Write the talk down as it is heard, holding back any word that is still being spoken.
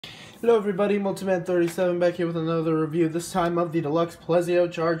Hello everybody, Multiman37 back here with another review, this time of the Deluxe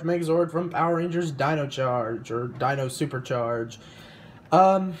Pelsio Charge Megazord from Power Rangers Dino Charge, or Dino Supercharge.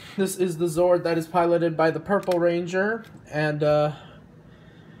 This is the Zord that is piloted by the Purple Ranger, and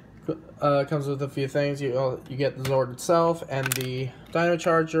comes with a few things. You get the Zord itself and the Dino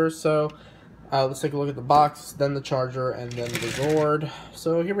Charger, so let's take a look at the box, then the Charger, and then the Zord.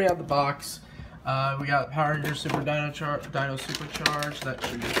 So here we have the box. We got Power Rangers Dino Supercharge, that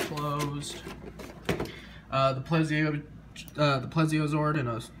should be closed. The Pelsio Zord in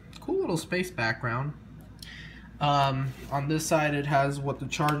a cool little space background. On this side it has what the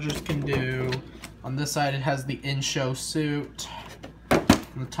Chargers can do. On this side it has the in-show suit.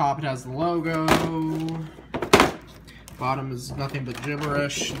 On the top it has the logo. Bottom is nothing but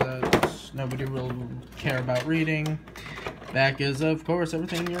gibberish that nobody will care about reading. Back is, of course,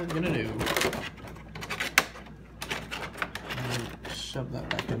 everything you're gonna do. Shove that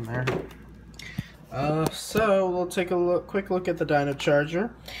back in there. So we'll take a quick look at the Dino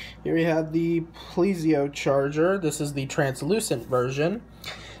Charger. Here we have the Pelsio Charger. This is the translucent version.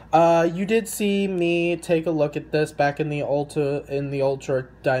 You did see me take a look at this back in the Ultra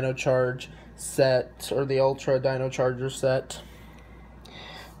Dino Charge set, or the Ultra Dino Charger set.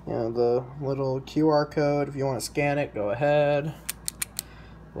 You know, the little QR code, if you want to scan it, go ahead.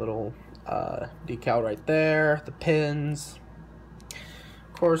 Little decal right there, the pins.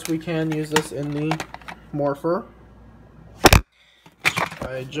 Of course, we can use this in the morpher.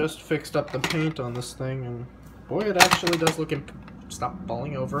 I just fixed up the paint on this thing, and boy, it actually does look stop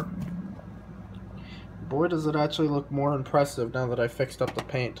falling over. Boy, does it actually look more impressive now that I fixed up the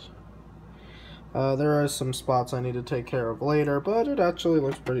paint. There are some spots I need to take care of later, but it actually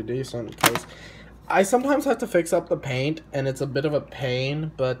looks pretty decent, because I sometimes have to fix up the paint, and it's a bit of a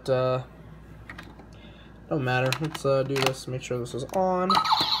pain, but don't matter. Let's do this, make sure this is on.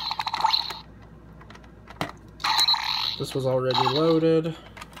 This was already loaded.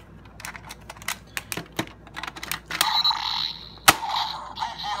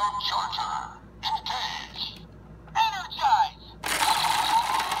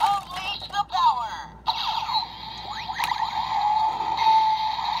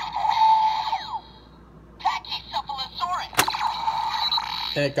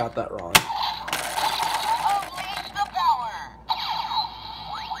 It got that wrong. Unleash the power.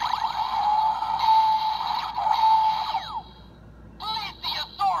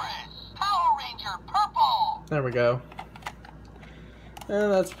 Plesiosaurus, Power Ranger Purple. There we go.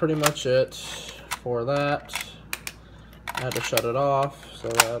 And that's pretty much it for that. I had to shut it off so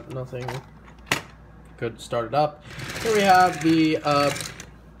that nothing could start it up. Here we have the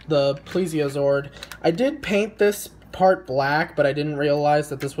Plesiosaur. I did paint this part black, but I didn't realize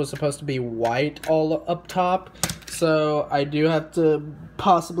that this was supposed to be white all up top, so I do have to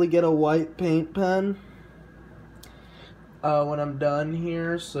possibly get a white paint pen when I'm done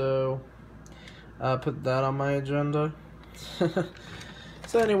here, so put that on my agenda.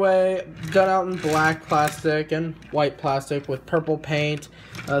 So anyway, done out in black plastic and white plastic with purple paint,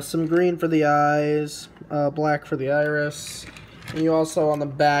 some green for the eyes, black for the iris, and you also on the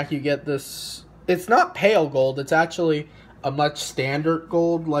back you get this. It's not pale gold, it's actually a much standard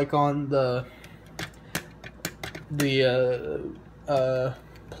gold, like on the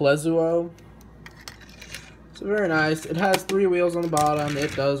Pelsio. So very nice. It has 3 wheels on the bottom.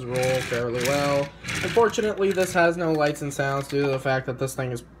 It does roll fairly well. Unfortunately, this has no lights and sounds due to the fact that this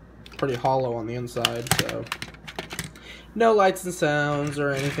thing is pretty hollow on the inside, so no lights and sounds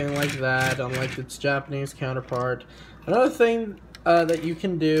or anything like that, unlike its Japanese counterpart. Another thing that you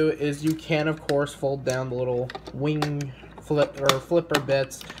can do is you can, of course, fold down the little wing flipper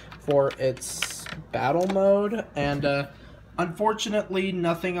bits for its battle mode, and unfortunately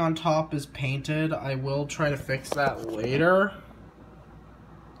nothing on top is painted. I will try to fix that later.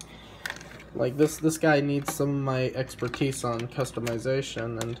 Like this guy needs some of my expertise on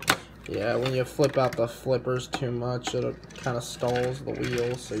customization, and yeah, when you flip out the flippers too much, it kind of stalls the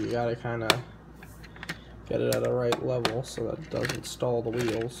wheels, so you gotta kind of get it at a right level so that it doesn't stall the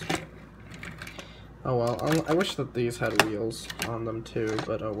wheels. Oh well, I wish that these had wheels on them too,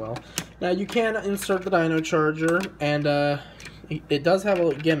 but oh well. Now you can insert the Dino Charger, and it does have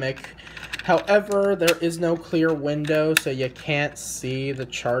a gimmick. However, there is no clear window, so you can't see the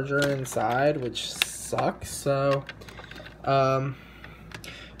charger inside, which sucks. So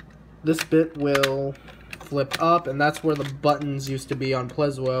this bit will flip up, and that's where the buttons used to be on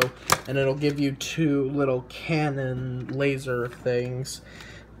Pelsio, and it'll give you 2 little cannon laser things.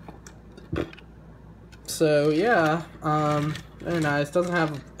 So yeah, very nice. Doesn't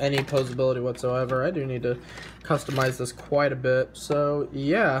have any posability whatsoever. I do need to customize this quite a bit. So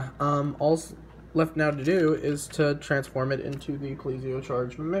yeah, all left now to do is to transform it into the pelsio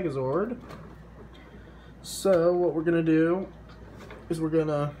charged megazord. So what we're gonna do is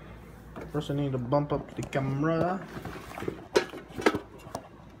first I need to bump up the camera.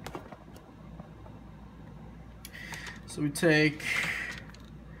 So we take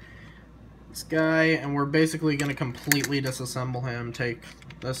this guy and we're basically gonna completely disassemble him. Take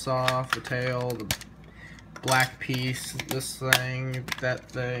this off, the tail, the black piece, this thing,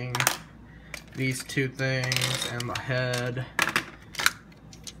 that thing, these two things, and the head.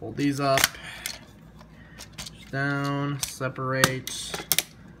 Fold these up, down, separate,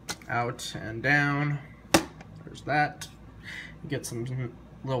 out and down. There's that. Get some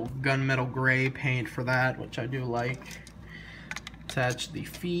little gunmetal gray paint for that, which I do like. Attach the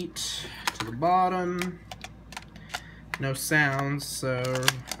feet to the bottom. No sounds, so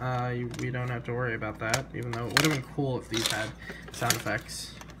we don't have to worry about that, even though it would have been cool if these had sound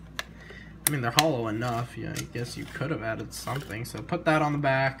effects. I mean, they're hollow enough, yeah, I guess you could have added something. So put that on the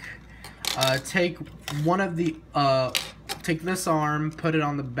back. Take one of the, take this arm, put it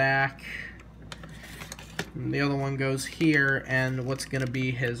on the back. And the other one goes here, and what's going to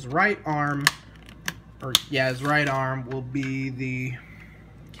be his right arm, or yeah, his right arm will be the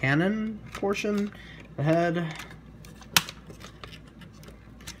cannon portion, the head.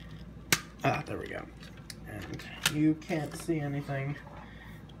 Ah, there we go. And you can't see anything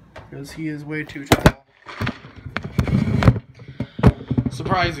because he is way too tall.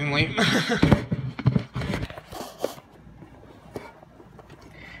 Surprisingly.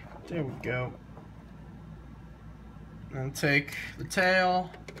 There we go. And take the tail,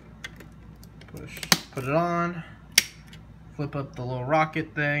 put it on, flip up the little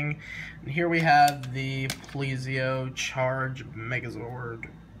rocket thing, and here we have the pelsio charge megazord.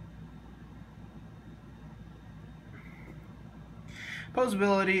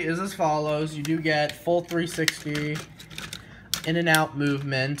 Posability is as follows. You do get full 360 in and out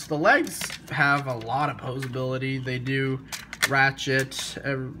movement. The legs have a lot of posability. They do ratchet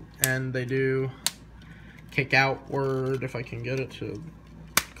and they do kick outward, if I can get it to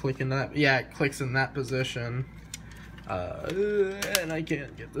click in that. Yeah, it clicks in that position. And I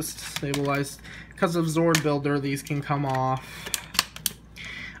can't get this stabilized. Because of Zord Builder, these can come off.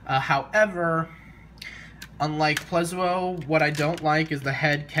 However, unlike pelsio, what I don't like is the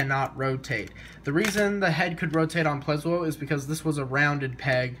head cannot rotate. The reason the head could rotate on pelsio is because this was a rounded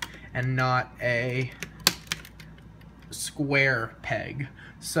peg and not a square peg.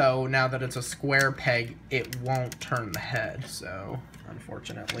 So now that it's a square peg, it won't turn the head. So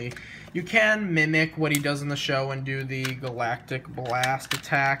unfortunately, you can mimic what he does in the show and do the galactic blast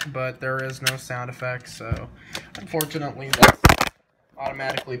attack, but there is no sound effects. So unfortunately, that's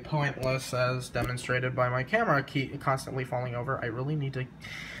automatically pointless, as demonstrated by my camera constantly falling over. I really need to,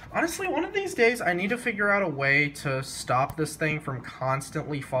 honestly, one of these days I need to figure out a way to stop this thing from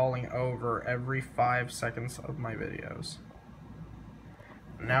constantly falling over every 5 seconds of my videos.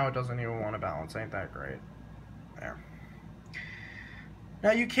 Now it doesn't even want to balance. Ain't that great? There.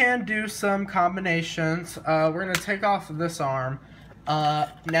 Now you can do some combinations. We're going to take off this arm.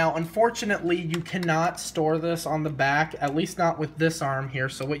 Now, unfortunately, you cannot store this on the back, at least not with this arm here.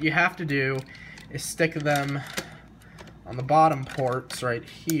 So what you have to do is stick them on the bottom ports right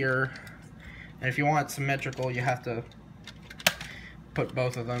here. And if you want it symmetrical, you have to put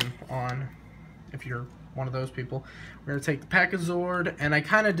both of them on if you're one of those people. We're going to take the Megazord, and I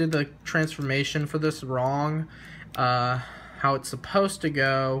kind of did the transformation for this wrong. How it's supposed to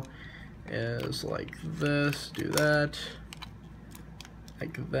go is like this, do that.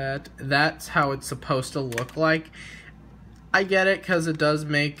 Like that. That's how it's supposed to look like. I get it because it does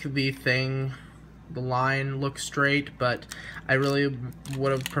make the line look straight, but I really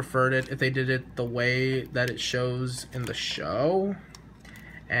would have preferred it if they did it the way that it shows in the show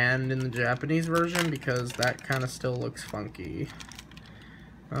and in the Japanese version, because that kind of still looks funky.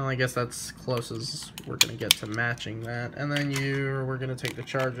 Well, I guess that's close as we're going to get to matching that. And then we're going to take the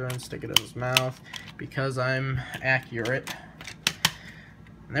charger and stick it in his mouth because I'm accurate.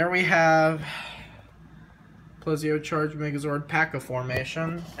 And there we have pelsio charged megazord P.A.C.A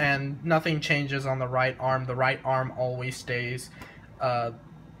formation, and nothing changes on the right arm. The right arm always stays the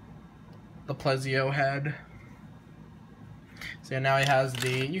pelsio head. So now he has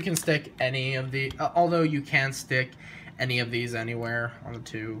you can stick any of the, although you can stick any of these anywhere on the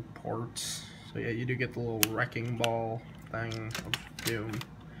 2 ports. So yeah, you do get the little wrecking ball thing of doom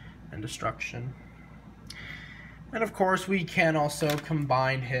and destruction. And of course, we can also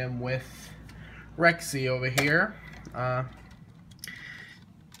combine him with Rexy over here.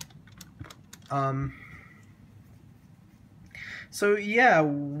 So yeah,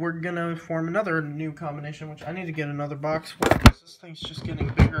 we're gonna form another new combination, which I need to get another box for because this thing's just getting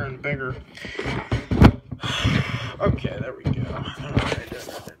bigger and bigger. Okay, there we go.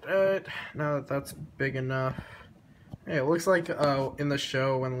 Alright. Now that that's big enough. Hey, it looks like in the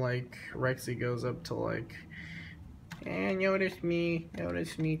show when like Rexy goes up to like, notice me,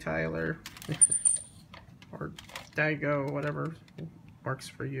 Tyler. Or Daigo, whatever works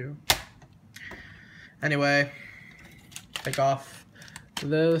for you. Anyway, take off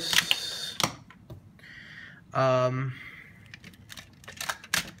this. Take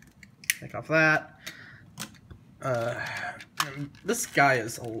off that. This guy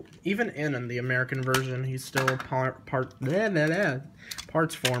is even in the American version, he's still a parts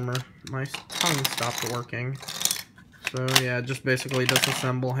former. My tongue stopped working. So yeah, just basically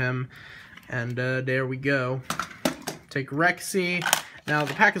disassemble him, and there we go. Take Rexy. Now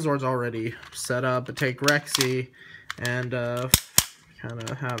the Megazord's already set up, but take Rexy and kind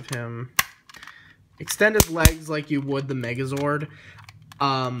of have him extend his legs like you would the Megazord,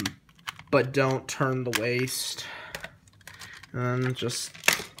 but don't turn the waist. And just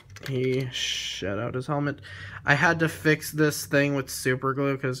he shed out his helmet. I had to fix this thing with super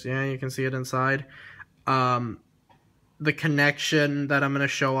glue because yeah, you can see it inside. The connection that I'm going to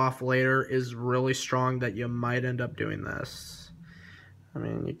show off later is really strong that you might end up doing this. I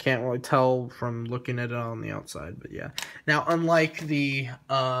mean, you can't really tell from looking at it on the outside, but yeah. Now, unlike the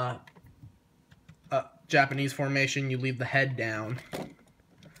Japanese formation, you leave the head down.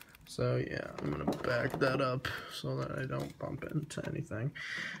 So yeah, I'm going to back that up so that I don't bump into anything.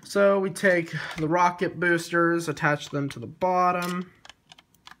 So we take the rocket boosters, attach them to the bottom.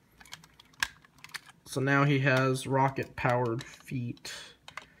 So now he has rocket-powered feet,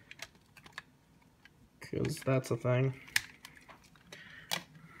 because that's a thing.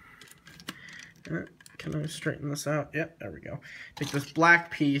 Can I straighten this out? Yep, there we go. Take this black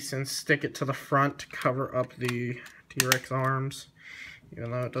piece and stick it to the front to cover up the T-Rex arms,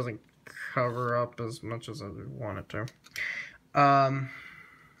 even though it doesn't cover up as much as I want it to.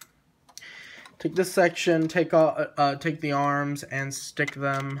 Take this section, take the arms and stick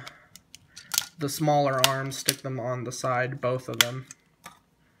them. The smaller arms, stick them on the side, both of them.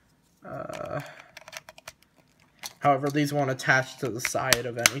 However, these won't attach to the side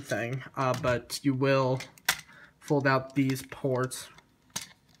of anything, but you will fold out these ports.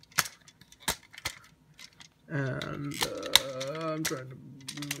 And I'm trying to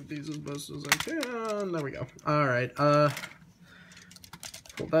move these as best as I can. There we go. Alright, fold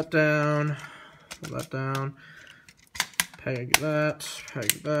that down, peg that,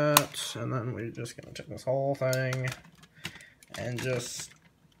 and then we're just going to take this whole thing and just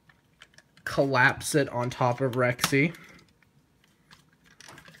collapse it on top of Rexy.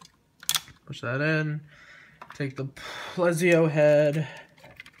 Push that in. Take the plesio head,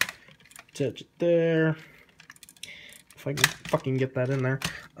 attach it there. If I can fucking get that in there.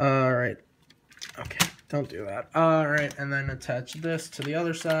 Alright. Okay, don't do that. Alright, and then attach this to the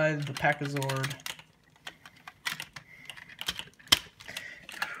other side, the Megazord.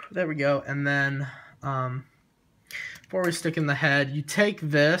 There we go, and then before we stick in the head, you take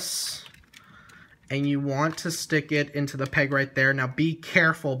this and you want to stick it into the peg right there. Now be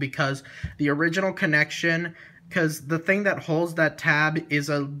careful because the original connection, because the thing that holds that tab is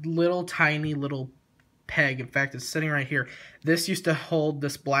a little tiny little peg. In fact, it's sitting right here. This used to hold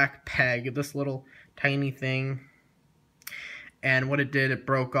this black peg, this little tiny thing, and what it did, it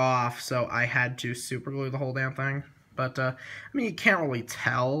broke off, so I had to super glue the whole damn thing. But, I mean, you can't really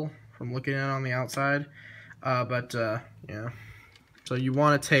tell from looking at it on the outside. Yeah. So you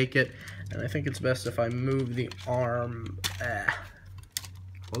want to take it, and I think it's best if I move the arm.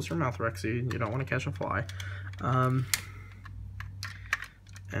 Close your mouth, Rexy. You don't want to catch a fly. And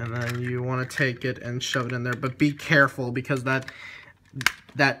then you want to take it and shove it in there. But be careful, because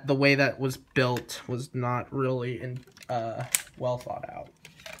the way that was built was not really well thought out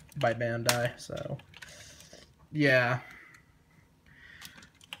by Bandai. So yeah.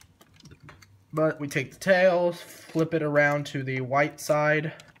 But we take the tail, flip it around to the white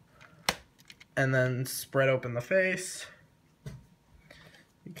side, and then spread open the face.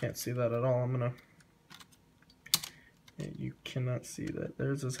 You can't see that at all. You cannot see that.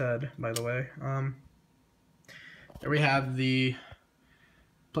 There's his head, by the way. There we have the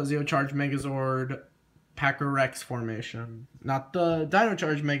Plesio Charge Megazord Packer Rex formation. Not the Dino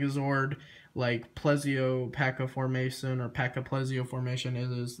Charge Megazord, like Plesio Packa formation or Packa Plesio formation. It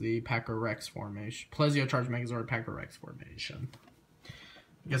is the Packer Rex formation. Plesio Charge Megazord Packer Rex formation.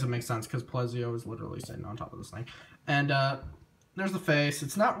 I guess it makes sense because Plesio is literally sitting on top of this thing. And there's the face.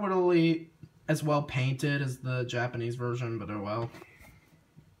 It's not really as well painted as the Japanese version, but oh well.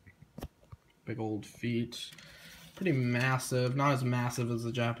 Big old feet. Pretty massive. Not as massive as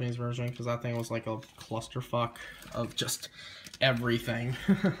the Japanese version, because that thing was like a clusterfuck of just everything.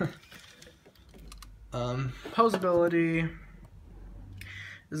 Posability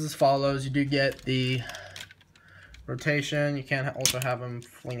is as follows. You do get the rotation. You can also have him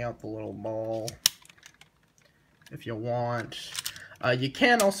fling out the little ball if you want. You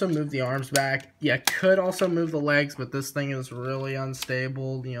can also move the arms back. You could also move the legs, but this thing is really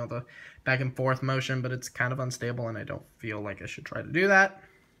unstable. You know, the back and forth motion, but it's kind of unstable, and I don't feel like I should try to do that.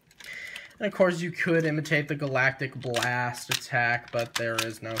 And of course, you could imitate the Galactic Blast attack, but there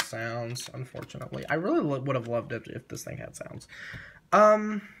is no sounds, unfortunately. I really would have loved it if this thing had sounds.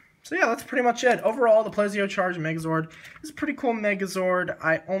 So yeah, that's pretty much it. Overall, the Plesio Charge Megazord is a pretty cool Megazord.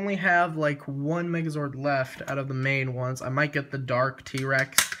 I only have like one Megazord left out of the main ones. I might get the Dark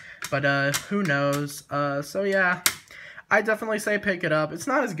T-Rex, but who knows. So yeah, I definitely say pick it up. It's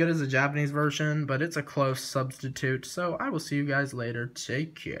not as good as the Japanese version, but it's a close substitute. So I will see you guys later.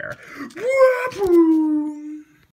 Take care. Whoop-oo!